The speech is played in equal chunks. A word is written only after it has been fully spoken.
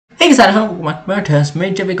Hey guys, welcome back to us.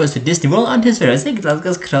 Jeffy goes to Disney World on this video. I think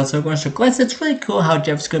it's really cool how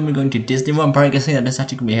Jeff's going to be going to Disney World. I'm probably guessing that this is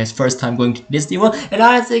actually going to be his first time going to Disney World. And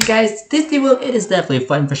honestly, guys, Disney World, it is definitely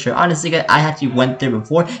fun for sure. Honestly, guys, I actually went there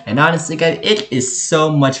before. And honestly, guys, it is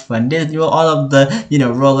so much fun. Disney World, all of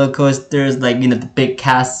the, roller coasters, like, the big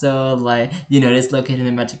castle, like, it's located in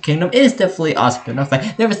the Magic Kingdom. It is definitely awesome enough.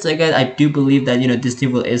 Never say, guys, I do believe that, Disney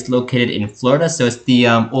World is located in Florida. So it's the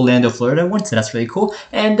Orlando, Florida one. So that's really cool.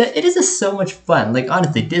 And it is just so much fun. Like,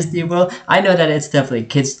 honestly, Disney World, I know that it's definitely a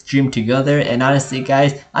kid's dream to go there, and honestly,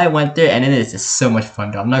 guys, I went there and it is just so much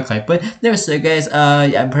fun, though. I'm not quite, but there so, guys,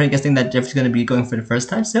 yeah, I'm pretty guessing that Jeff's gonna be going for the first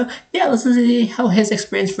time, so yeah, let's see how his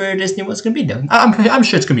experience for Disney World's gonna be, though. I'm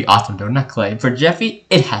sure it's gonna be awesome, though, not quite. For Jeffy,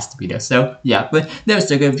 it has to be, though, so yeah, but there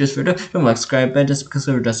so, guys, just for the subscribe button, just because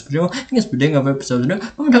of this video, I think it's beginning of episode, but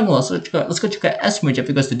we're talking about, let's go check out SML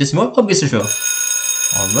Jeffy goes to Disney World. Hope you guys the show.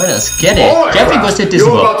 Alright, let's get it. Right, Jeffy goes to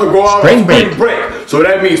Disney World. Spring break. So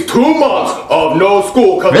that means 2 months of no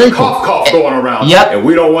school because really cough going around. Yep. And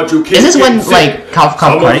we don't want you kids. Is this when like cough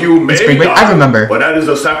party in spring break? I remember. But that is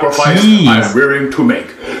a sacrifice I'm willing to make.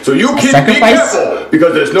 So you kids be careful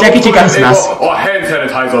because there's no toilet paper or hand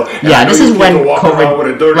sanitizer. Yeah, this is when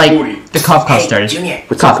COVID, like the cough started. Junior,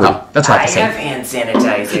 cough. That's what I have hand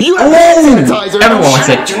sanitizer. You have hand sanitizer. Everyone wants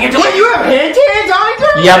it. Junior, what? You have hand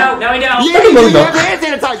sanitizer? Yep. No, I don't. Yeah, you have hand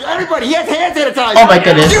sanitizer. Everybody, he has hand sanitizer. Oh my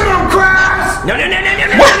goodness. You don't crash. No. You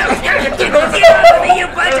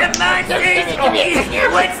bunch of monsters.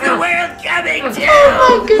 What's the world coming to?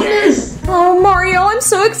 Oh my goodness. Oh, Mario, I'm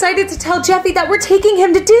so excited to tell Jeffy that we're taking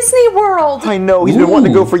him to Disney World. I know, he's been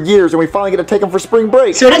wanting to go for years, and we finally get to take him for spring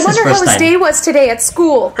break. So I wonder how his day was today at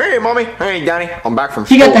school. Hey, Mommy. Hey, Daddy. I'm back from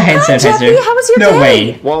school. You got the hand sanitizer. Jeffy, how was your day? No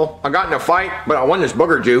way. Well, I got in a fight, but I won this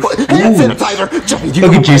booger juice. Hand sanitizer? Jeffy, do you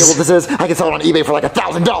know how valuable this is? I can sell it on eBay for like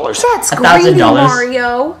 $1,000. That's greedy,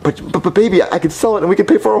 Mario. But baby, I could sell it and we could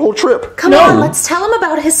pay for our whole trip. Come on, let's tell him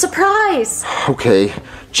about his surprise. Okay.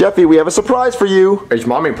 Jeffy, we have a surprise for you. Is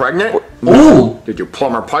Mommy pregnant? Ooh. Did you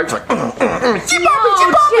plumb her pipes like... No,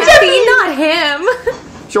 Jeffy, not him.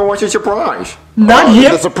 So what's your surprise? Not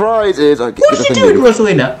him? The surprise is... What did you do,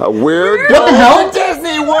 Rosalina? We're what the hell? to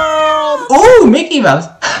Disney World! Oh, Mickey Mouse.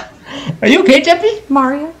 Are you okay, Jeffy?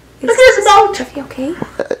 Mario? Look at this about. Jeffy, okay? I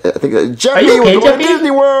think Jeffy, are you okay, we're going Jeffy? to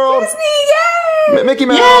Disney World! Disney, yay! Mickey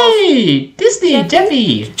Mouse! Yay! Disney,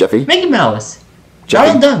 Jeffy. Jeffy? Mickey Mouse.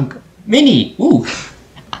 Jeffy. Donald Duck. Minnie. Ooh.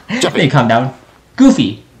 Jeffy. Calm down.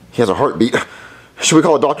 Goofy. He has a heartbeat. Should we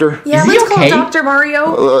call a doctor? Yeah, let's call Dr.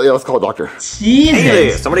 Mario. Yeah, let's call a doctor. Jesus. Hey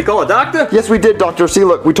there, somebody call a doctor? Yes, we did, Doctor. See,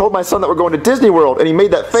 look, we told my son that we're going to Disney World, and he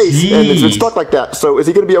made that face, and it's been stuck like that. So is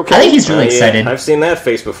he going to be okay? I think he's really excited. I've seen that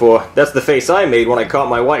face before. That's the face I made when I caught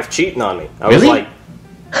my wife cheating on me. I was like,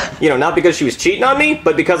 not because she was cheating on me,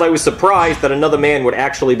 but because I was surprised that another man would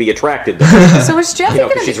actually be attracted to her. So is Jeffy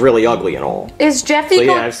because she's really ugly and all. Is Jeffy So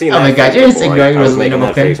yeah, I've seen that. Oh my god, you're just ignoring I was making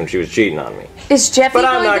that Rosalina, face when she was cheating on me. Is Jeffy But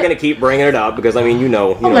I'm not going to keep bringing it up because, I mean, you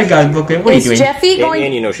know. Oh my god, Brooklyn, what are you doing? Is Jeffy going...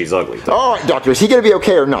 And you know she's ugly. So. All right, Doctor, is he going to be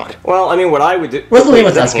okay or not? Well, I mean, what I would do... Rosalina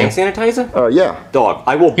was is that asking. hand sanitizer? Yeah. Dog,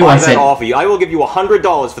 I will buy that off of you. I will give you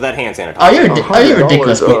 $100 for that hand sanitizer. Are you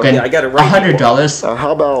ridiculous, Brooklyn? Yeah, I got it right. $100?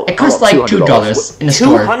 How about... It costs like $2 in the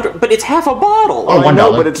store. $200? But it's half a bottle. Oh, I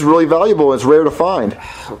know, but it's really valuable. It's rare to find.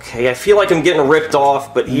 Okay, I feel like I'm getting ripped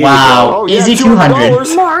off, but here you wow. go. Oh, yeah, Easy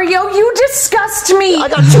 $200. Mario, you disgust me. I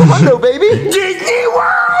got $200, baby. Disney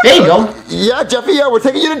World. There you go. Yeah, Jeffy, yeah, we're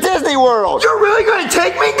taking you to Disney World. You're really going to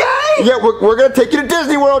take me, Daddy? Yeah, we're going to take you to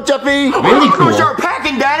Disney World, Jeffy. Really I'm cool. going to start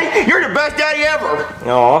packing, Daddy. You're the best daddy ever.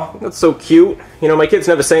 Aw, that's so cute. My kids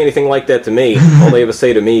never say anything like that to me. All they ever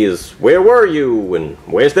say to me is, where were you? And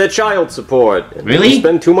where's that child support? And really? You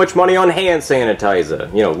spend too much money on hand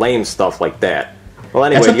sanitizer. Lame stuff like that. Well,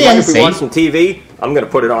 anyway, That's what you mind if they we say. watch some TV? I'm going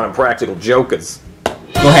to put it on Impractical Jokers. Go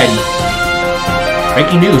ahead.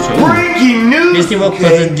 Breaking news. Ooh. Breaking news. Disney World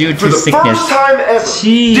closes due to sickness. First time ever,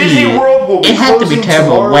 Jeez. Disney World will be it had to be closing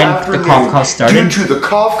terrible when the afternoon cough started. Due to the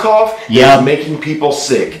cough Yep. is making people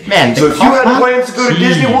sick. Man, so the if you had cough? plans to go to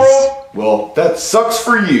Disney World, well, that sucks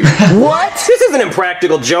for you. What? This isn't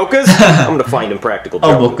Impractical Jokers. I'm going to find Impractical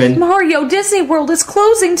Jokers. Oh, Brooklyn. Mario, Disney World is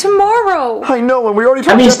closing tomorrow. I know, and we already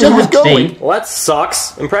told I mean, Jeffy still he was have going. today. Well, that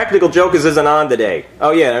sucks. Impractical Jokers isn't on today.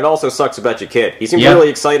 Oh, yeah, and it also sucks about your kid. He seems Yep. really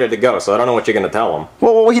excited to go, so I don't know what you're going to tell him.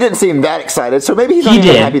 Well, he didn't seem that excited, so maybe he's not He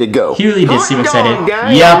even did. happy to go. He really did seem excited. I'm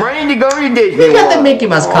Yep. ready to go to Disney He got the World. Mickey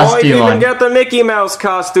Mouse Oh, costume he even on. got the Mickey Mouse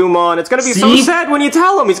costume on. It's going to be so See? sad when you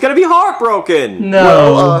tell him. He's going to be heartbroken.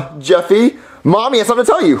 No. Well, Jeffy, Mommy has something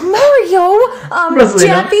to tell you. Mario, Rosalina,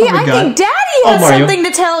 Jeffy, oh my I God. think Daddy Oh, has Mario. something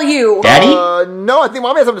to tell you. Daddy? No, I think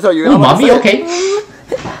Mommy has something to tell you. Oh, I'm about to Mommy? say it. Okay.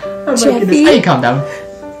 Oh, my Jeffy? goodness. Hey, calm down.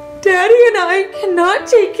 Daddy and I cannot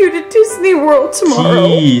take you to Disney World tomorrow.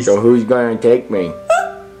 Jeez. So who's gonna take me?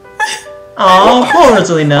 Oh, poor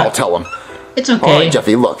Rosalina. I'll tell him. It's okay. All right,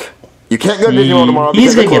 Jeffy, look. You can't go to Disney World tomorrow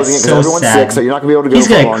He's because they're gonna get closing it because so everyone's sad. sick, so you're not gonna be able to go He's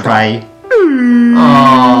for a gonna long cry. time.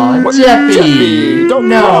 Aww, Jeffy. Don't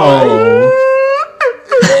no.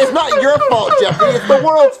 It's not your fault, Jeffy. It's the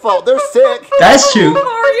world's fault. They're sick. That's true.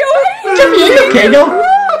 Mario, Jeffy, are you okay, no?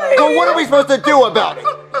 So what are we supposed to do about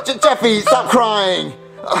it? Jeffy, stop crying.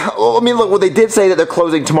 Well, I mean, look, well, they did say that they're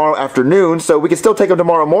closing tomorrow afternoon, so we can still take them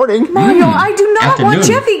tomorrow morning. Mario, I do not want Afternoon.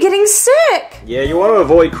 Jeffy getting sick. Yeah, you want to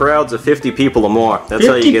avoid crowds of 50 people or more. That's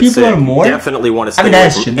how 50 you get people sick. or more? Definitely want to stay I mean, away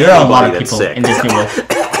that's from true. There are a lot of anybody that's people sick. in Disney World.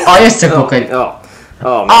 Oh, you're sick, okay.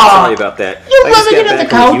 Oh, man, sorry about that. You I just living got on the back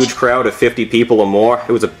from a couch? huge crowd of 50 people or more.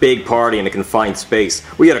 It was a big party in a confined space.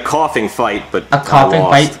 We had a coughing fight, but A coughing I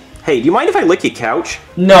lost. fight? Hey, do you mind if I lick your couch?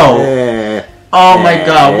 No. Oh my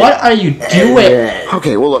god, what are you doing?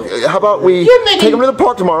 Okay, well, look, how about we You're making- take them to the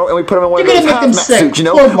park tomorrow and we put them in one You're of gonna those make them hazmat sick. suits, you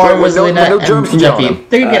know? Poor Mario, where no Rosalina, germs can and get on Jeffy. them.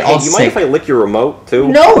 They're gonna get Hey, all do you mind sick. if I lick your remote, too?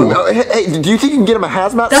 No! Hey, do you think you can get them a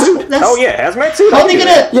hazmat suit? That's Oh, yeah, hazmat suit? How I'll are they do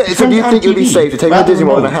gonna... that. Yeah, so do you turn think it on would be TV? safe to take them Rather to Disney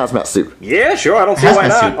World in a remote? hazmat suit? Yeah, sure, I don't see why Hazmat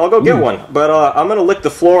not. suit. I'll go get Ooh. one. But I'm gonna lick the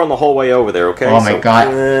floor on the whole way over there, okay? Oh my god.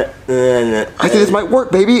 I think this might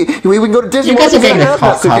work, baby. We can go to Disney You World guys are in a getting the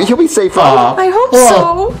hazmat suit. cock. He'll be safe, right? Aw, I hope poor,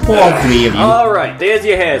 so. Poor three of you. Alright, there's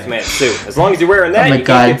your hazmat suit. As long as you're wearing that, Oh my you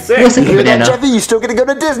god. can't get sick. You're sick of Hear that, banana. Jeffy? You still get to go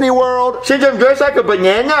to Disney World. Since I'm dressed like a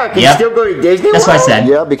banana, I can Yep. still go to Disney That's what I World? said.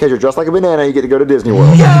 Yeah, because you're dressed like a banana, you get to go to Disney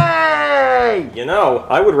World. Yay! You know,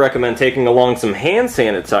 I would recommend taking along some hand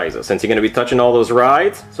sanitizer since you're going to be touching all those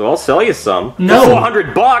rides. So I'll sell you some. No. For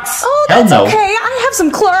 $400. Oh, Hell that's no. okay. I have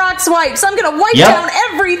some Clorox wipes. I'm gonna wipe Yep. down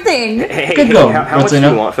everything. Hey, Good go, how much do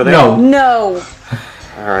Rosalina. you want for that? No. No.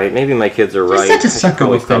 Alright, maybe my kids are You're right. such a I should sucker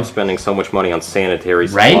probably with them. stop spending so much money on sanitary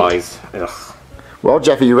Right? supplies. Ugh. Well,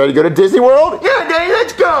 Jeffy, you ready to go to Disney World? Yeah, Daddy,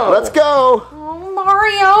 let's go! Let's go. Oh,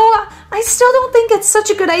 Mario, I still don't think it's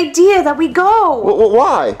such a good idea that we go.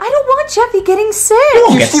 Why? I don't want Jeffy getting sick.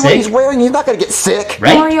 won't You get see what sick. he's wearing? He's not going to get sick.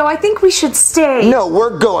 Right? Mario, I think we should stay. No,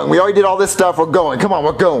 we're going. We already did all this stuff. We're going. Come on,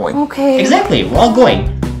 we're going. Okay. Exactly, we're all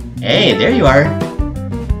going. Hey, there you are.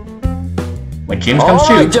 When dreams come All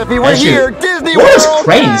true. right, Jeffy, we're that's true. here. Disney What World. is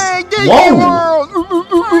cranes? Hey, Disney Whoa! World.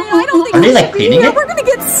 I don't think Are we they, like, should be cleaning here. it? We're gonna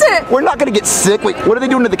get sick. We're not going to get sick. Wait, what are they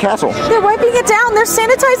doing to the castle? They're wiping it down. They're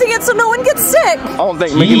sanitizing it so no one gets sick. I don't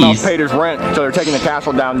think Mickey Mouse Jeez. paid his rent, so they're taking the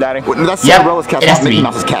castle down, Daddy. Wait, no, that's Yep, Cinderella's castle, it has not to Mickey be.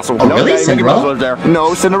 Mouse's castle. Oh, No, really? Daddy, Mickey Mouse Cinderella? lives there.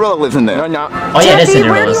 No, Cinderella lives in there. No, no. Oh yeah, that's Jeffy,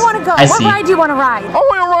 where do Cinderella's. you want to go? I What see. ride do you want to ride? I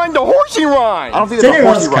want to ride the horsey ride. I don't think there's a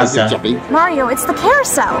Cinderella's horsey ride here, castle. Jeffy. Mario, it's the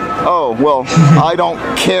carousel. Oh, well, I don't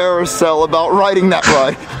carousel about riding that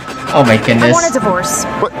ride. Oh my I goodness. want a divorce.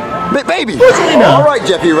 But, baby. Rosalina. All right,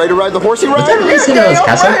 Jeffy, you ready to ride the horsey Was that ride? really Cinderella's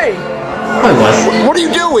castle? Oh, it was. What are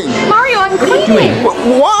you doing? Mario, I'm What are you cleaning.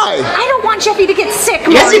 doing? Why? I don't want Jeffy to get sick,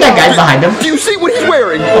 You guys see that Mario. guy behind him? Do you see what he's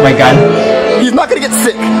wearing? Oh my god. He's not going to get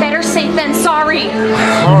sick. Better safe than sorry.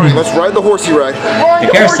 All right, let's ride the horsey ride. Ride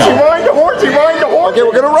The carousel. ride the horsey, ride the horsey. Okay,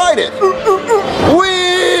 we're going to ride it.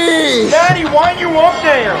 Whee! Daddy, why you up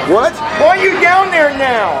there? What? Why you down there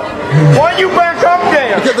now? Why you back up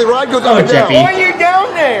there? Because the ride goes Oh, up and Jeffy. down. Why you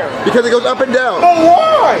down there? Because it goes up and down. But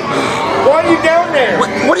why? Why you down there?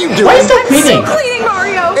 What are you doing? Why is that cleaning? Cleaning,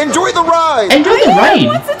 Mario. Enjoy the ride. Enjoy the ride.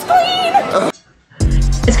 Once it's clean.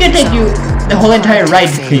 It's gonna take you the whole entire ride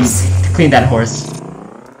to clean that horse.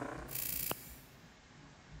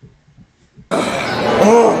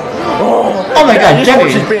 Oh my god, This Jeffy.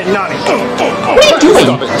 horse is being naughty. What are you doing?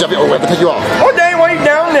 Stop it, Jeffy. Oh, we have to take you off. Oh, Daddy, why you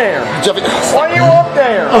down there? Jeffy. Why you up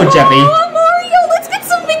there? Oh, Jeffy. Oh, Mario, let's get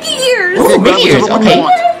some Mickey ears. Ooh, grab Mickey ears, whichever one you okay.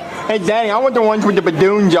 want. Hey, Daddy, I want the ones with the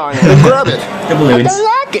balloons on it. Then grab it. The balloons.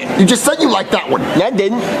 I like it. You just said you liked that one. I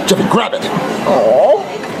didn't. Jeffy, grab it. Oh.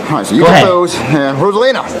 All right, so you Go get ahead. those.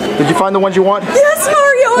 Rosalina, did you find the ones you want? Yes,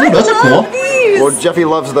 Mario, I those are love cool. these. Well, Jeffy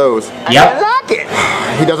loves those. I Yep. like it.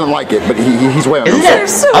 He doesn't like it, but he's wearing them. Isn't They're it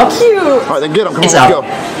so up? cute. All right, then get them. Come It's on, let's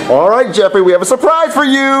up. go. All right, Jeffy, we have a surprise for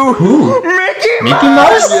you. Ooh. Mickey Mickey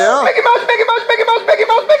Mouse? Yeah. Mickey Mouse, Mickey Mouse, Mickey Mouse, Mickey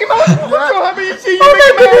Mouse, Mickey Mouse. Yeah. I'm so happy to see you, Oh my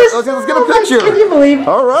Mickey Mouse. goodness. Let's get a picture. Can you believe?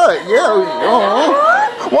 All right, yeah.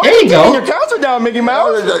 Why There are you go. taking your castle down, Mickey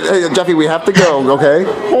Mouse? Hey, Jeffy, we have to go, okay?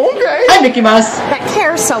 Okay. Hi, Mickey Mouse. That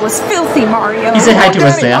carousel was filthy, Mario. He said hi to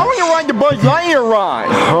us Daddy, I there. want to ride the Buzz Lightyear ride.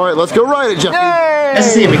 All right, let's go ride it, Jeffy. Yay! Nice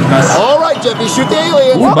to see you, Mickey Mouse. All right, Jeffy, shoot the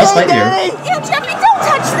aliens. Ooh, Buzz Okay, Lightyear. Daddy. Yeah, Jeffy, don't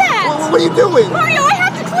touch that. What are you doing? Mario, I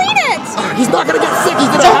have to clean it. He's not gonna get sick. He's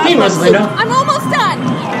It's gonna okay, Rosalina. I'm almost done.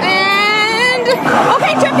 And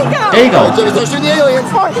okay, Jeffy, go. There you go. Jeffy, start shooting the aliens.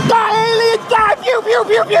 Oh, the aliens die! Pew, pew,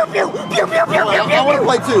 pew, pew, pew, pew, pew, pew, pew, I want to pew.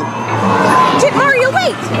 play too. Mario,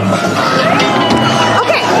 wait.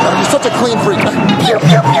 Okay,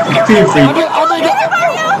 Clean free.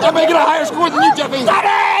 I'm making a higher score than you, Jeffy.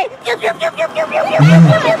 Daddy! 100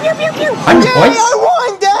 points? I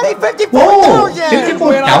won, Daddy. 54,000. Whoa!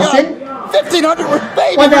 54,000? 1,500,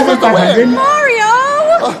 baby. 1,500? Mario!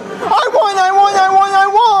 I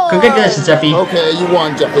won. Congratulations, Jeffy. Okay, you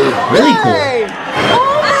won, Jeffy. Really cool.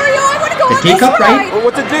 Oh, Mario, I want to go The on teacup this ride? Well,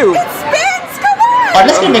 what's it do? It spins, come on! Oh,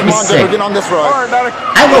 that's gonna make me Come on, sick. Jeffy, get on this ride.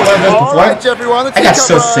 I wrote one of those before. Alright, Jeffy, we're on the I got teacup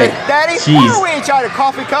so ride. sick. Daddy, Jeez. why are we inside a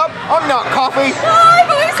coffee cup? I'm not coffee. I've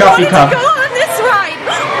always Coffee wanted cup. to go on this ride.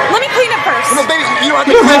 Let me clean it first. No, baby, you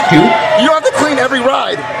You don't have to. don't have to clean every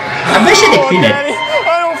ride. I wish I could clean it. Daddy,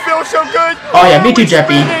 I don't feel so good. Oh yeah, me too,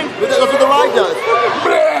 Jeffy. That's what the ride does.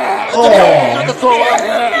 Oh, That's throw up.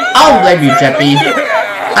 I'll blame you, Jeffy.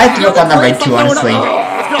 I threw up on that ride too, honestly.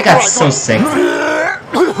 I got so sick.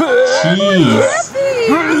 Jeez.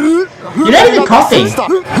 You're not even coughing. Stop.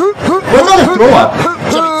 Where's all the throw up?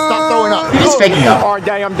 Jeffy, stop throwing up. You're just faking up. All right,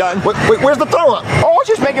 Daddy, I'm done. Wait, where's the throw up? Oh, I was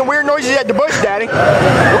just making weird noises at the bush, Daddy.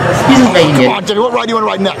 He's just faking Come it. on, Jeffy, what ride do you want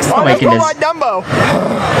to ride next? Oh my Let's go goodness. ride Dumbo. All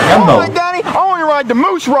Dumbo. right, Daddy, I want to ride the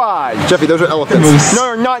moose ride. Jeffy, those are elephants. Moose. No,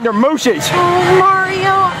 they're not. They're mooses. Oh,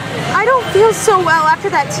 Mario, I don't feel so well after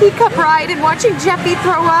that teacup ride and watching Jeffy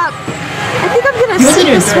throw up. I think I'm gonna He wasn't sit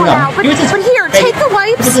even this throwing one up. out. But, He was just but here, fake- take the He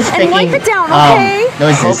wipes was just and wipe faking it down, okay?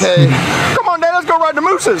 noises. Okay. Come on, Daddy, let's go ride the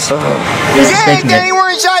mooses. He was just Yeah, faking Daddy, it. we're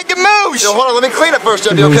inside the moose. Yo, hold on, let me clean it first,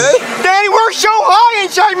 Jeffy, Moose. okay? Daddy, we're so high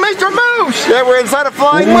inside Mr. Moose. Yeah, we're inside a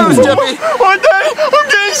flying Ooh. moose, Jeffy. Oh, Daddy, I'm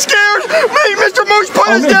getting scared. Me, Mr. Moose, put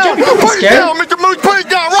Oh, us no, down. Jeffy, don't be Put us scared. down, Mr. Moose, put us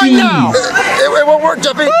down right now. Jeez. It won't work,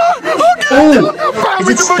 Jeffy. Ooh. Is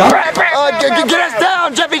it stuck? Get us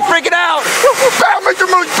down, Jeffy, freaking out. Bow, Mr.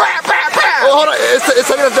 Moose, bow, bow, bow. Oh, hold on, it's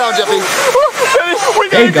taking us down, Jeffy. Daddy, we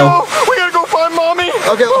There you gotta go. go. We gotta go find Mommy.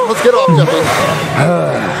 Okay, let's get off, Jeffy.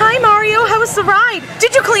 Hi, Mario. How was the ride?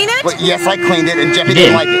 Did you clean it? But yes, I cleaned it, and Jeffy You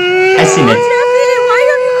didn't did. like it. I seen it. Jeffy, why are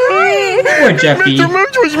you crying? Poor Jeffy. Mr.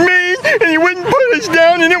 Moose was mean, and he wouldn't put us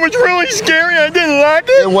down, and it was really scary. I didn't like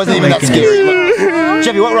it. It wasn't Oh even my that goodness. scary.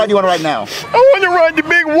 Jeffy, what ride do you want to ride now? I want to ride the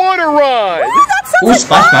big water ride. Oh, that sounds Ooh, like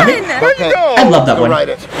Splash fun. Mountain? There you Okay. go. I love that Go one. ride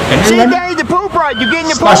it. See, Remember? Daddy, the poop ride. You get in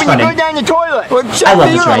the Splash poop and you go Mountain. down the toilet. Well, Jeffy, I love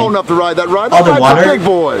this you're not ride. old enough to ride that ride. All That the ride's for water. big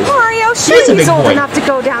boys. Mario, He is a she's big old boy. enough to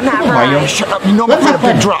go down that Mario. ride. Shut up. You know I'm Let afraid him of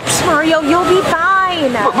big play. drops. Mario, you'll be fine.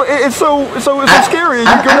 But it's so scary. You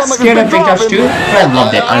I'm go down like scared a of big drops too, but I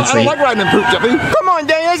loved it, I honestly. don't like riding in poop, Jeffy. Come on,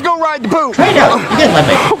 Daddy, let's go ride the poop. Try it out. You guys love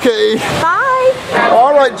it. Okay. Bye.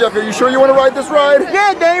 All right, Jeffy. Are you sure you want to ride this ride?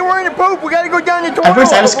 Yeah, Daddy, we're in the poop. We gotta go down the toilet. At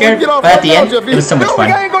first I was scared, Get off but at right the now, end, Jeffy. it was so much No, fun.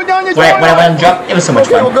 we gotta go down the When I toilet. went on jump, it was so much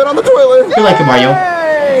Okay, we'll fun. go down the toilet. Feel like a Mario.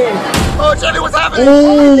 Hey. Oh, Jeffy, what's happening?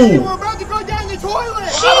 Ooh. We're about to go down the toilet.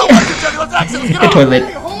 I don't want to, Jeffy. Let's exit. Let's get The off. toilet.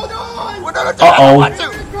 Hey, hold on. No, Jeffy, I don't want to.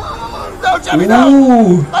 No, Jeffy, no.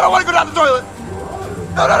 Ooh. I don't want to go down the toilet.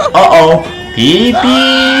 No. Uh-oh. Pee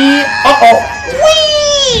pee. Uh-oh.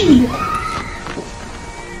 Whee!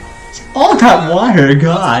 All that water,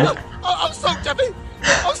 God. Oh, I'm soaked, Jeffy.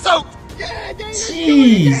 I'm soaked.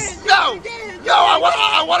 Jeez. No,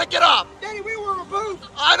 I want to get up. Daddy, we were a poop.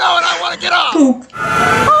 I know, and I want to get up. Poop.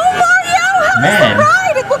 Oh, Mario, how was Man, the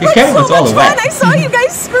ride? It looked your like camera so was all much wet. fun. I saw you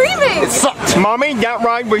guys screaming. It sucked. Mommy, that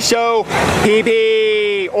ride was so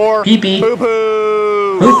pee-pee or Pee-pee.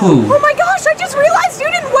 poo-poo. Poo-poo. Oh my gosh, I just realized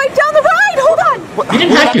you didn't wipe down the ride. Hold on. You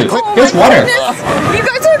didn't have to. Oh There's my water. goodness. You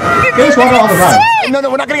guys are There's water all around. No,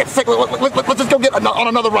 we're not gonna get sick. Let's just go get on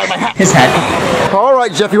another ride. My hat. His hat. All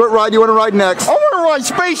right, Jeffy, what ride do you want to ride next? I want to ride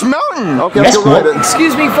Space Mountain. Okay, That's let's go cool. ride it.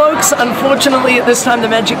 Excuse me, folks. Unfortunately, at this time, the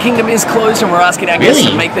Magic Kingdom is closed, and we're asking our guests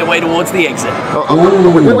Really? to make their way towards the exit.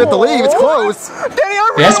 We have to leave. It's closed. Daddy,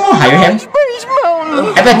 I Did I somehow hire him? Space Mountain.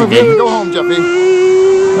 I bet they did. Go home, Jeffy.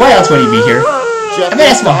 Why else would he be here? Jeffy, I bet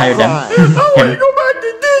I somehow hired them. Him. Go back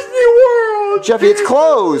to Disney World. Jeffy, it's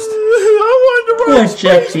closed. I want to Poor ride Space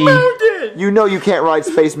Jeffy. Mountain. You know you can't ride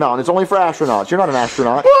Space Mountain. It's only for astronauts. You're not an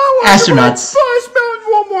astronaut. Well, I want to ride Astronauts. Space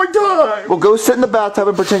Mountain one more time. Well, go sit in the bathtub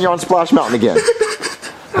and pretend you're on Splash Mountain again.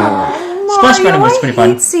 Splash Mountain was pretty I fun.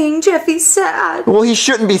 hate seeing Jeffy sad. Well, he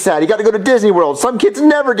shouldn't be sad. He got to go to Disney World. Some kids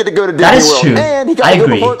never get to go to Disney That is World. true. And he got I to go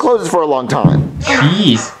agree. before it closes for a long time.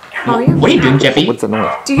 Jeez. Mario, What are you doing, Jeffy? What's the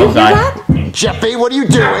noise? do you Oh, hear God. that? Jeffy, what are you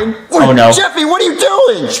doing? Oh, no. Jeffy, what are you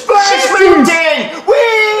doing? Space Mountain. Whee!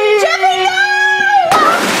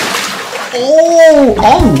 Oh,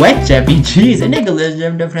 all wet, Jeffy. Jeez. And Nicholas,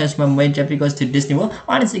 difference from when Jeffy goes to Disney World.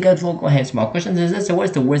 Honestly, guys, we'll go ahead. Small questions. Is this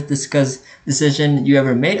what's the worst decision you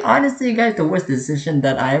ever made? Honestly, guys, the worst decision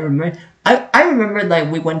that I ever made I remember like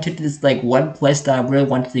we went to this like one place that I really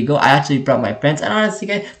wanted to go. I actually brought my friends, and honestly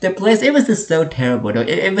guys, the place, it was just so terrible though.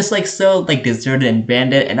 It was like so like deserted and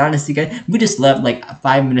abandoned, and honestly guys, we just left like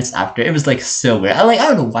 5 minutes after. It was like so weird. I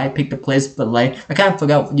don't know why I picked the place, but like I kind of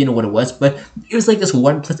forgot what it was, but it was like this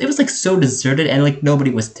one place. It was like so deserted and like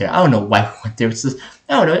nobody was there. I don't know why we went there. It was just,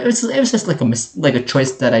 I don't know. It was just like a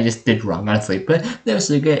choice that I just did wrong, honestly. But that was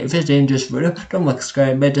so good. If it's dangerous video, don't like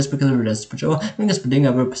subscribe, but just because of the patrol. I'm just putting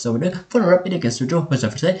up episode for the rapid against the what's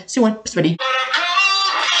up for today. See you one. Peace, buddy.